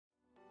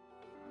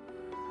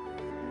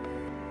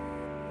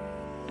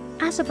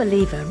As a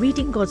believer,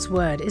 reading God's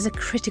Word is a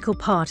critical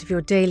part of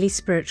your daily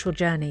spiritual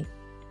journey.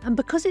 And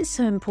because it's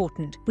so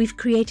important, we've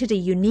created a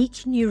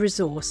unique new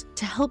resource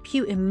to help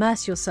you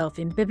immerse yourself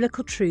in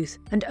biblical truth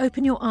and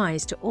open your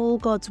eyes to all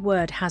God's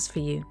Word has for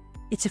you.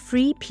 It's a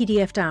free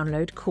PDF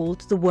download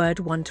called The Word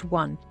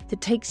 1-to-1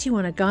 that takes you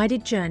on a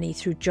guided journey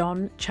through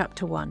John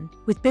chapter 1.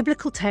 With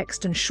biblical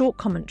text and short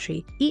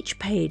commentary, each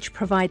page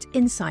provides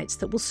insights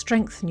that will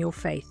strengthen your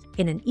faith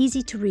in an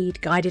easy-to-read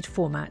guided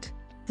format.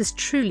 There's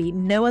truly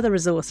no other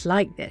resource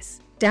like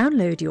this.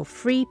 Download your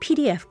free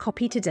PDF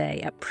copy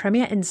today at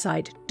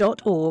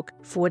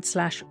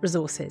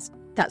premierinsight.org/resources.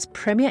 That's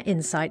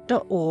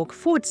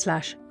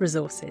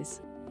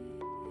premierinsight.org/resources.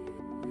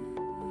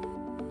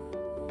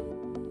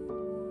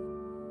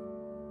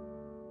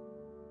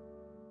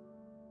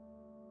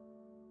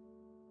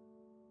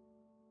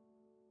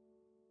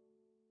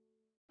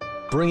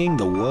 Bringing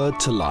the Word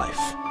to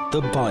life.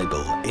 The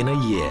Bible in a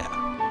year.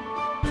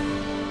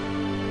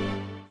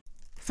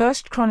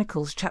 1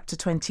 Chronicles chapter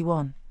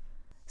 21.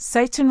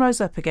 Satan rose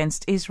up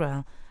against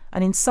Israel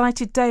and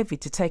incited David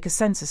to take a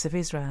census of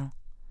Israel.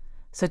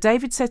 So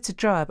David said to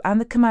Joab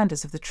and the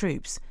commanders of the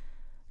troops,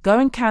 "Go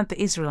and count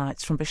the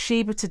Israelites from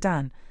Beersheba to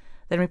Dan,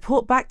 then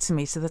report back to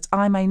me so that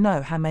I may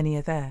know how many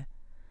are there."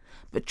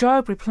 But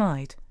Joab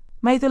replied,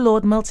 "May the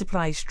Lord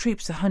multiply his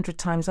troops 100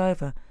 times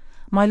over.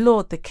 My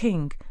lord the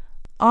king,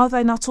 are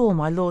they not all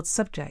my lord's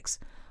subjects?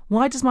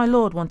 Why does my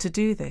lord want to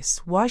do this?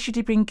 Why should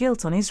he bring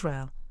guilt on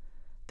Israel?"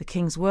 The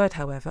king's word,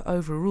 however,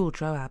 overruled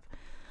Joab.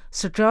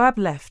 So Joab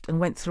left and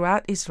went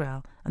throughout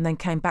Israel and then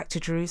came back to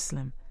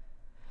Jerusalem.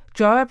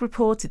 Joab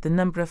reported the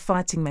number of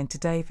fighting men to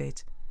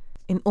David.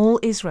 In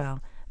all Israel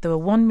there were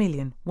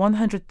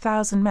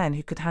 1,100,000 men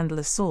who could handle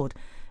a sword,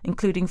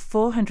 including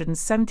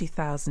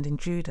 470,000 in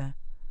Judah.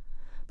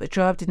 But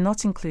Joab did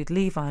not include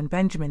Levi and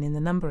Benjamin in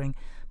the numbering,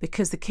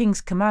 because the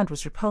king's command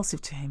was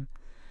repulsive to him.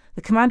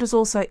 The command was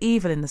also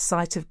evil in the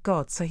sight of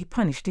God, so he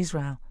punished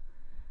Israel.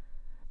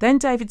 Then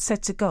David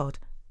said to God,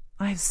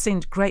 "I have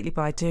sinned greatly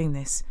by doing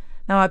this.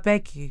 Now I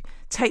beg you,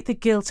 take the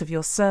guilt of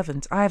your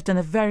servant. I have done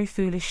a very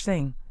foolish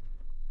thing."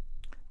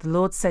 The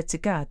Lord said to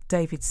Gad,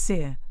 David's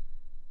seer,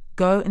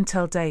 "Go and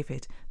tell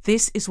David,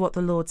 this is what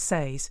the Lord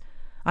says.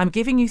 I am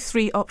giving you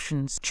 3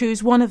 options.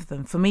 Choose one of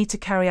them for me to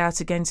carry out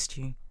against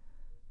you."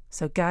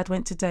 So Gad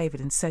went to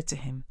David and said to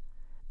him,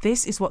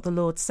 "This is what the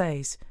Lord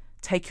says.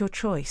 Take your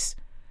choice.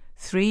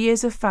 3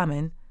 years of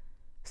famine,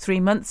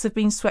 3 months of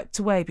being swept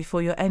away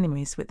before your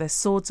enemies with their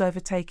swords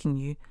overtaking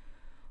you,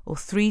 or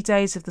 3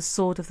 days of the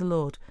sword of the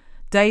Lord,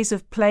 days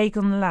of plague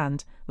on the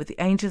land, with the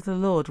angel of the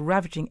Lord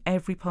ravaging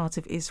every part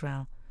of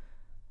Israel.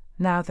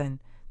 Now then,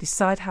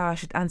 decide how I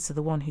should answer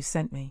the one who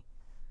sent me."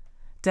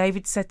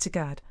 David said to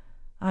Gad,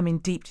 "I am in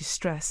deep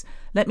distress.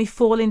 Let me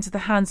fall into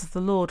the hands of the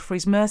Lord, for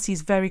his mercy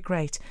is very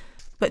great,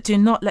 but do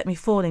not let me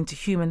fall into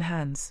human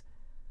hands."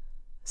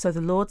 So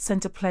the Lord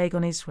sent a plague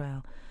on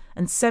Israel,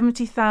 and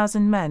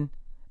 70,000 men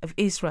of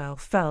Israel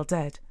fell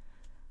dead.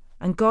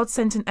 And God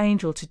sent an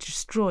angel to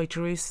destroy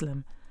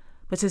Jerusalem.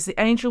 But as the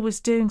angel was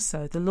doing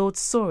so, the Lord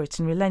saw it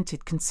and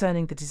relented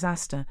concerning the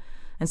disaster,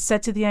 and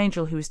said to the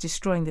angel who was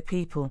destroying the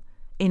people,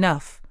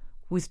 "Enough,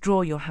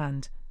 withdraw your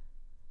hand."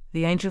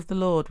 The angel of the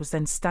Lord was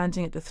then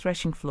standing at the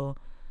threshing floor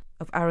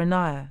of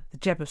Araunah the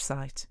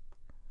Jebusite.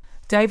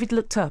 David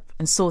looked up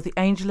and saw the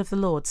angel of the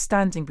Lord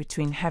standing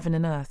between heaven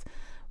and earth,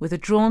 with a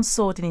drawn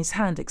sword in his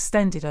hand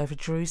extended over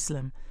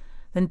Jerusalem.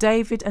 Then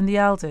David and the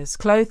elders,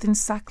 clothed in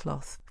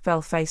sackcloth,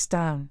 fell face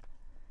down.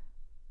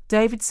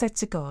 David said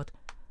to God,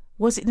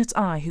 "Was it not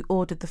I who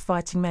ordered the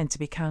fighting men to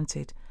be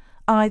counted?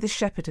 I, the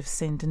shepherd, have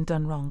sinned and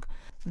done wrong.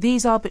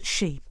 These are but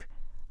sheep.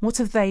 What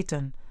have they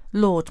done?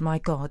 Lord, my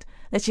God,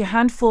 let your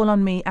hand fall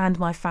on me and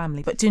my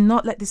family, but do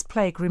not let this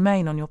plague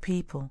remain on your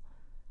people."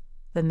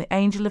 Then the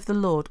angel of the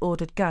Lord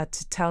ordered Gad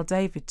to tell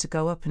David to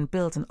go up and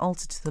build an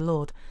altar to the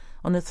Lord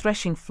on the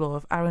threshing floor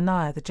of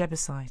Araunah the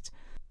Jebusite.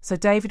 So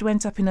David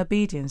went up in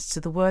obedience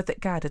to the word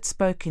that Gad had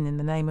spoken in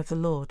the name of the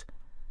Lord.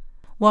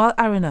 While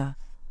Araunah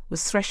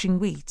was threshing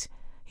wheat,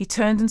 he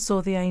turned and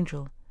saw the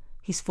angel.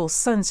 His 4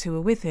 sons who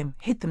were with him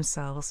hid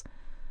themselves.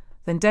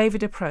 Then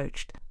David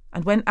approached,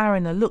 and when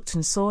Araunah looked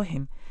and saw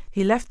him,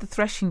 he left the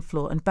threshing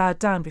floor and bowed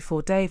down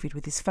before David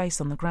with his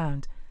face on the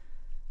ground.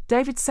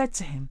 David said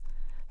to him,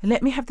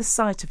 "Let me have the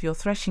site of your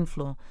threshing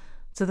floor,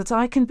 so that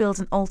I can build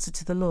an altar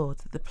to the Lord,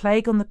 that the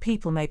plague on the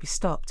people may be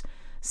stopped.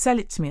 Sell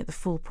it to me at the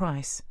full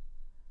price."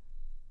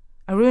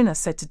 Araunah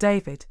said to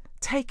David,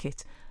 "Take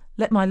it.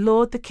 Let my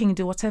lord the king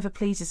do whatever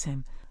pleases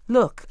him.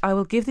 Look, I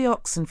will give the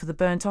oxen for the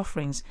burnt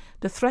offerings,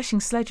 the threshing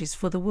sledges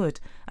for the wood,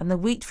 and the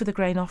wheat for the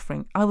grain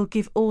offering. I will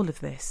give all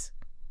of this."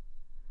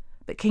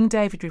 But King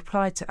David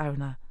replied to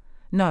Araunah,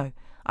 "No,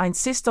 I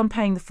insist on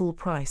paying the full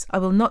price. I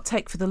will not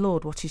take for the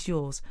Lord what is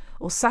yours,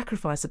 or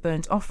sacrifice a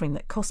burnt offering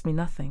that cost me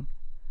nothing."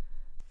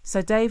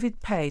 So David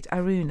paid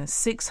Araunah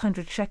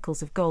 600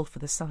 shekels of gold for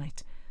the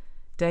site.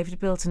 David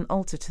built an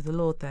altar to the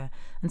Lord there,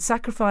 and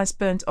sacrificed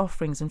burnt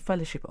offerings and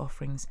fellowship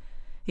offerings.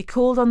 He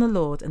called on the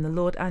Lord, and the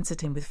Lord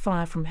answered him with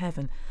fire from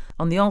heaven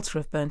on the altar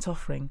of burnt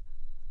offering.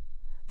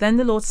 Then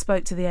the Lord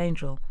spoke to the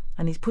angel,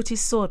 and he put his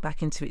sword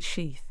back into its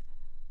sheath.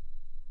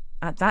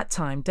 At that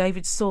time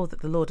David saw that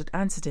the Lord had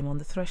answered him on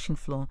the threshing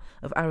floor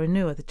of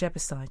Araunah the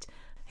Jebusite.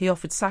 He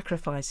offered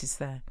sacrifices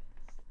there.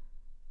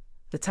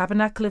 The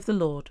tabernacle of the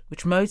Lord,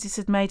 which Moses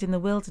had made in the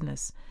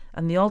wilderness,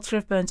 and the altar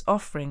of burnt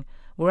offering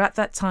were at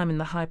that time in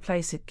the high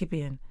place at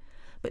Gibeon.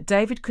 But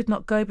David could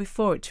not go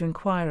before it to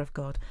inquire of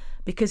God,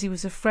 because he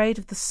was afraid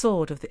of the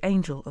sword of the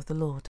angel of the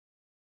Lord.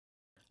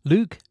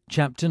 Luke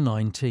chapter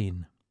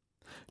 19.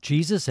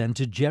 Jesus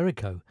entered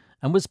Jericho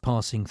and was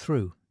passing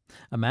through.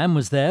 A man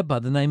was there by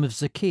the name of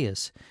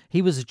Zacchaeus.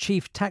 He was a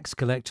chief tax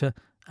collector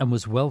and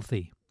was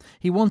wealthy.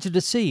 He wanted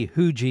to see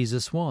who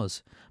Jesus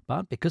was,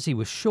 but because he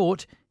was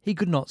short, he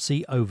could not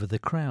see over the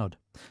crowd.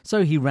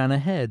 So he ran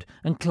ahead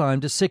and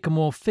climbed a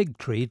sycamore fig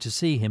tree to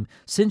see him,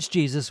 since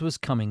Jesus was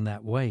coming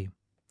that way.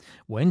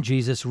 When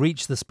Jesus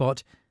reached the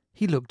spot,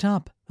 he looked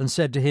up and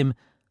said to him,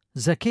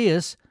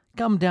 "Zacchaeus,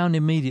 come down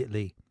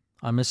immediately.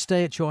 I must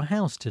stay at your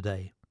house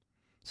today."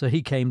 So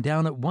he came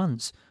down at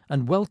once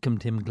and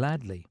welcomed him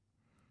gladly.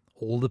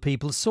 All the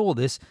people saw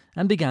this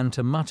and began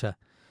to mutter,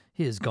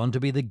 "He has gone to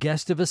be the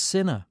guest of a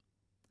sinner."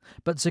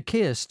 But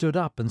Zacchaeus stood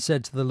up and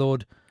said to the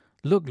Lord,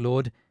 "Look,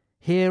 Lord,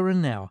 here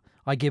and now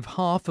I give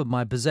half of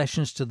my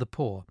possessions to the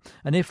poor,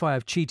 and if I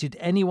have cheated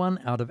anyone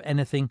out of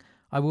anything,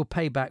 I will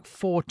pay back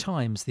 4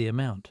 times the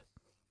amount."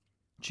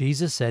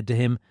 Jesus said to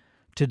him,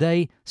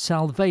 "Today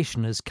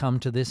salvation has come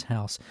to this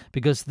house,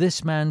 because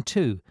this man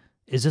too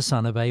is a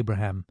son of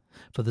Abraham.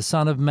 For the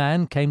Son of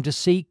Man came to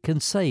seek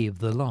and save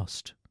the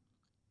lost."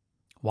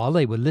 While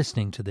they were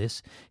listening to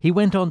this, he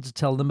went on to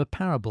tell them a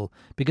parable,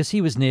 because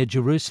he was near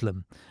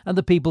Jerusalem, and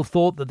the people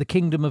thought that the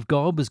kingdom of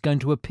God was going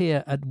to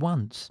appear at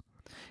once.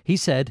 He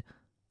said,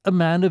 "A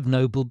man of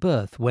noble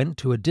birth went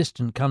to a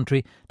distant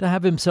country to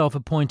have himself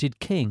appointed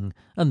king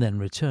and then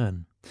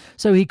return.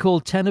 So he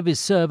called 10 of his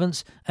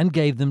servants and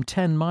gave them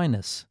 10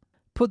 minas.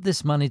 'Put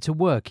this money to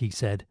work,' he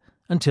said,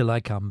 'until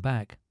I come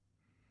back.'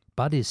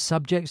 But his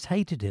subjects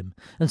hated him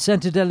and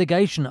sent a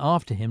delegation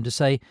after him to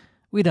say,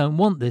 'We don't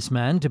want this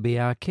man to be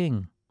our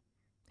king.'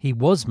 He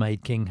was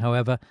made king,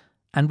 however,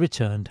 and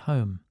returned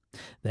home.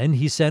 Then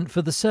he sent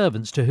for the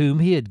servants to whom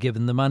he had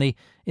given the money,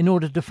 in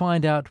order to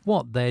find out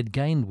what they had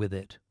gained with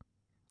it.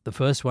 The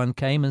first one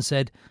came and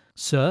said,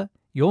 'Sir,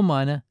 your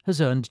mina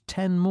has earned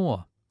 10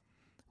 more.'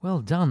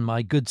 'Well done,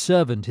 my good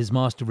servant,' his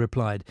master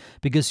replied,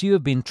 'because you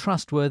have been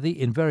trustworthy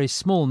in very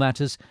small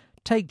matters,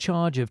 take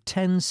charge of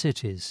 10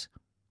 cities.'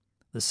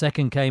 The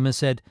second came and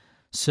said,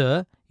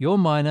 'Sir, your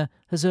mina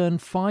has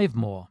earned 5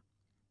 more.'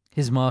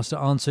 His master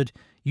answered,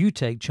 'You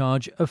take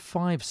charge of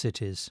 5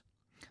 cities.'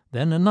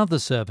 Then another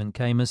servant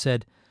came and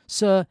said,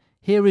 'Sir,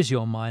 here is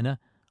your mina.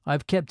 I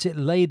have kept it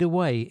laid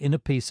away in a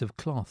piece of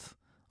cloth.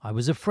 I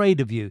was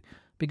afraid of you,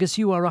 because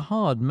you are a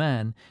hard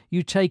man.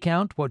 You take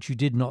out what you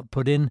did not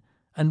put in,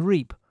 and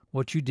reap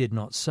what you did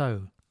not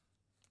sow.'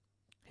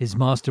 His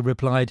master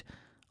replied,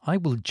 'I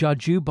will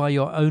judge you by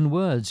your own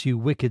words, you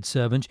wicked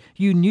servant.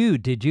 You knew,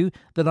 did you,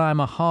 that I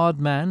am a hard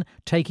man,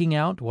 taking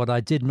out what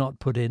I did not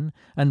put in,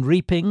 and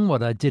reaping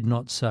what I did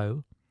not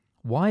sow?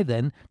 Why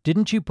then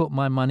didn't you put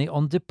my money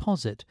on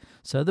deposit,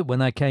 so that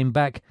when I came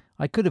back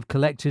I could have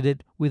collected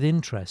it with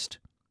interest?'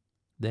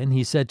 Then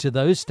he said to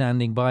those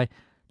standing by,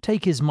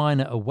 'Take his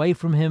mina away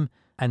from him,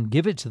 and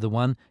give it to the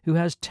one who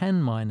has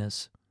 10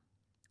 minas.'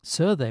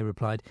 'Sir,' they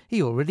replied,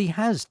 'he already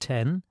has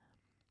 10.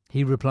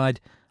 He replied,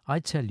 'I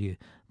tell you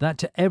that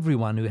to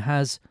everyone who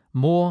has,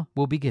 more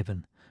will be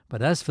given.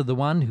 But as for the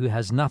one who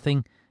has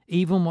nothing,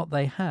 even what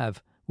they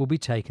have will be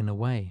taken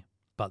away.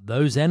 But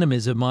those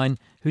enemies of mine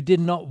who did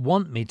not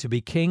want me to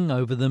be king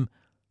over them,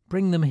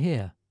 bring them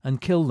here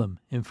and kill them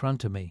in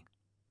front of me.'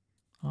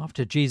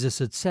 After Jesus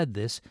had said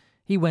this,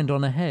 he went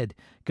on ahead,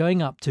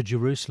 going up to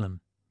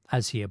Jerusalem.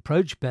 As he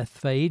approached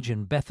Bethphage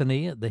and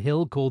Bethany at the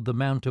hill called the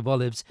Mount of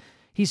Olives,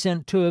 he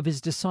sent 2 of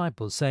his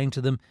disciples, saying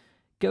to them,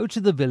 'Go to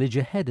the village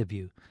ahead of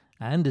you,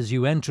 and as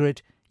you enter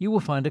it, you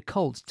will find a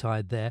colt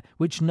tied there,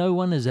 which no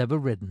one has ever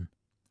ridden.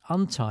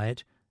 Untie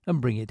it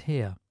and bring it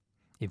here.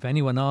 If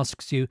anyone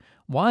asks you,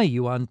 "Why are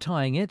you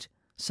untying it?"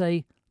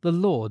 say, "The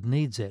Lord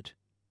needs it."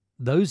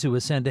 Those who were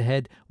sent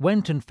ahead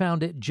went and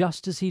found it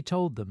just as he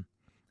told them.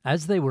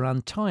 As they were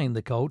untying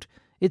the colt,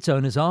 its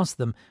owners asked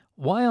them,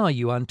 "Why are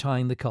you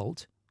untying the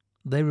colt?"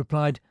 They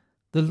replied,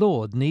 "The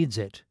Lord needs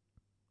it."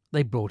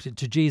 They brought it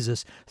to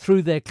Jesus,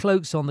 threw their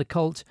cloaks on the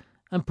colt,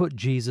 and put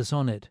Jesus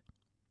on it.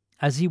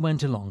 As he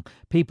went along,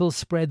 people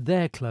spread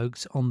their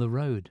cloaks on the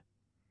road.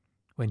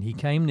 When he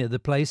came near the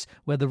place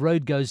where the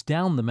road goes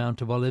down the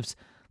Mount of Olives,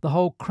 the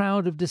whole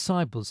crowd of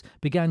disciples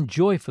began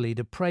joyfully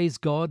to praise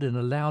God in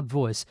a loud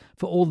voice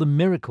for all the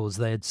miracles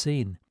they had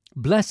seen.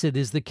 "Blessed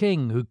is the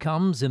King who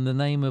comes in the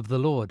name of the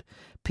Lord.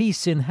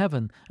 Peace in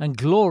heaven and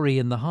glory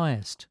in the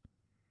highest."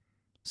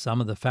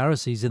 Some of the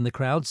Pharisees in the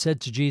crowd said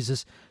to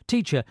Jesus,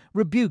 "Teacher,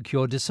 rebuke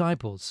your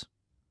disciples."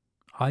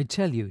 "I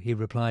tell you," he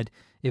replied,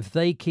 "if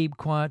they keep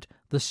quiet,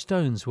 the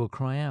stones will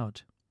cry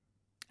out."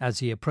 As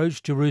he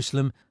approached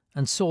Jerusalem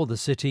and saw the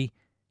city,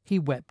 he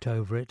wept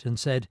over it and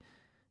said,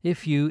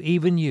 "If you,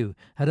 even you,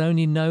 had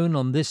only known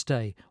on this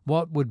day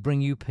what would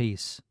bring you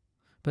peace.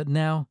 but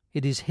now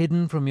it is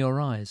hidden from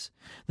your eyes.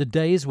 The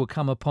days will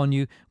come upon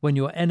you when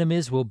your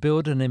enemies will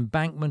build an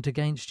embankment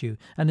against you,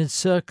 and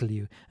encircle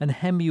you, and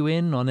hem you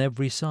in on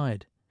every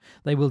side.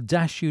 They will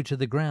dash you to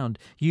the ground,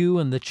 you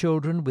and the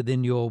children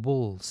within your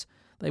walls.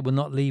 They will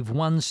not leave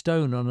one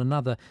stone on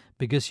another,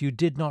 because you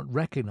did not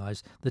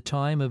recognize the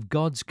time of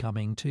God's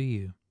coming to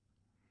you."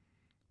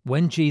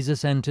 When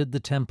Jesus entered the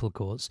temple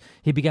courts,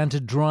 he began to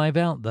drive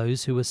out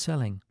those who were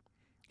selling.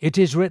 "It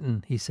is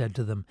written," he said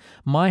to them,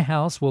 "My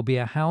house will be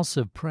a house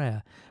of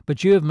prayer,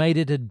 but you have made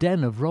it a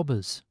den of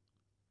robbers."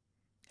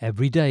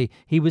 Every day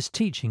he was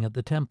teaching at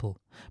the temple,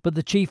 but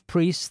the chief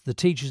priests, the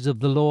teachers of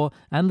the law,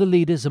 and the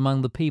leaders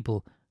among the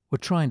people were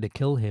trying to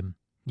kill him.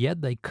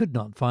 Yet they could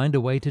not find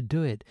a way to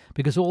do it,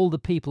 because all the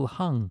people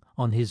hung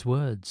on his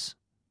words.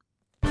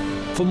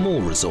 For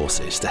more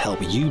resources to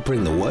help you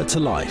bring the word to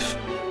life,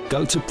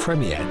 go to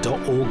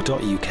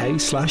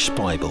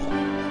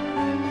premier.org.uk/Bible.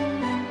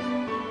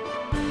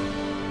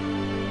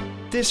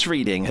 This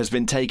reading has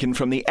been taken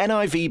from the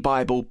NIV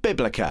Bible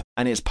Biblica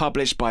and is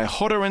published by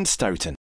Hodder & Stoughton.